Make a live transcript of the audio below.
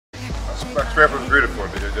Springfield was beautiful.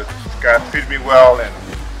 They just guys treated me well and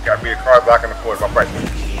got me a car that I can afford my price point.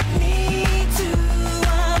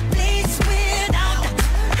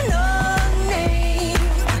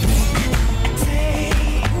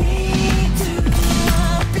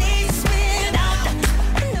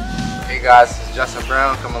 Hey guys, this is Justin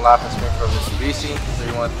Brown coming live from Springfield Mitsubishi,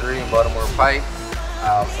 313 Baltimore Pike.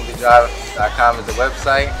 SimplyDrive.com is the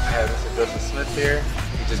website. I have Mr. Joseph Smith here.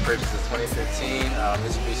 He just purchased a 2015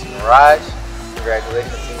 Mitsubishi Mirage.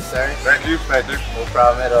 Congratulations to you, sir. Thank you, thank you. No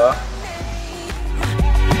problem at all.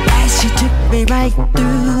 She took me right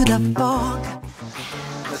through the fog.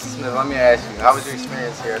 Mr. Smith, let me ask you, how was your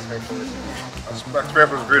experience here at Springfield Mitsubishi?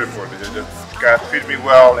 Springfield was beautiful. They just guys treated me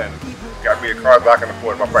well and got me a car that I can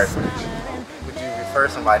afford my price point. Would you refer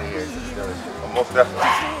somebody here to the dealership? Well, most definitely.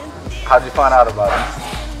 How did you find out about it?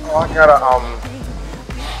 Oh, I got a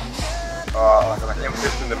like an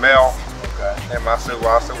invitation in the mail. Okay. And I said,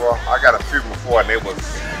 well, I got a few before, and they was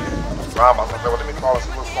around. I said, well, let me call and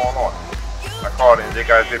see what's going on. I called and they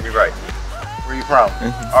guys did me right. Where are you from?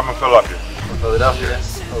 I'm in Philadelphia. From Philadelphia?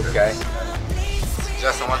 Okay.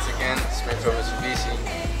 Justin, once again, Springfield Mitsubishi.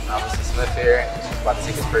 Mr. Smith here. He's about to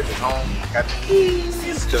take his purchase home. Got the keys.